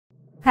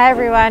Hi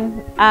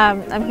everyone,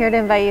 I'm here to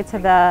invite you to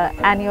the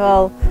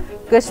annual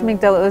Gush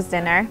Migdal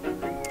dinner.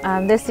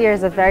 This year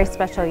is a very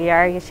special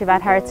year.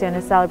 Yeshivat Etzion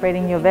is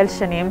celebrating Yovel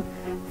Shanim,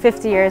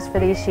 50 years for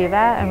the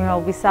yeshiva, and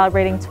we'll be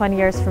celebrating 20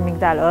 years for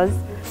Migdal.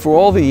 For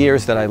all the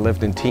years that I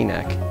lived in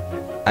Teaneck,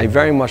 I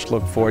very much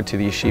look forward to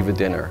the yeshiva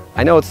dinner.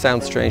 I know it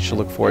sounds strange to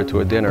look forward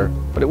to a dinner,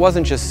 but it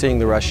wasn't just seeing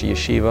the Roshei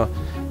Yeshiva,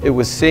 it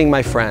was seeing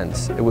my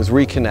friends. It was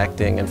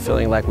reconnecting and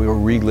feeling like we were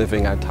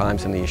reliving our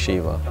times in the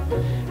yeshiva.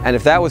 And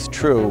if that was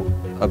true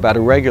about a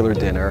regular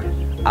dinner,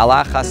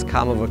 alachas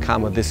kama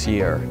v'kama this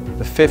year,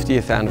 the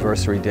 50th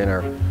anniversary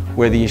dinner,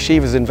 where the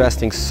yeshiva is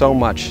investing so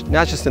much,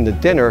 not just in the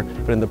dinner,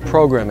 but in the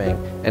programming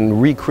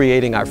and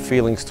recreating our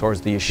feelings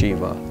towards the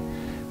yeshiva.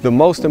 The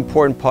most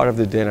important part of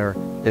the dinner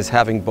is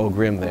having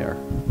Bogrim there,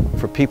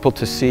 for people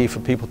to see,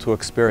 for people to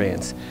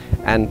experience.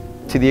 And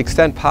to the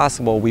extent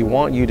possible, we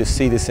want you to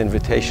see this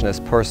invitation as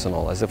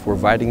personal, as if we're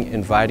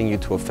inviting you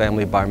to a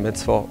family bar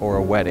mitzvah or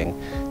a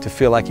wedding, to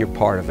feel like you're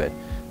part of it.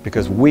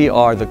 Because we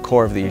are the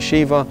core of the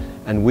yeshiva,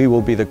 and we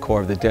will be the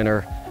core of the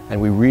dinner, and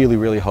we really,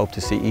 really hope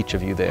to see each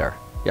of you there.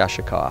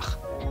 Yashar koach.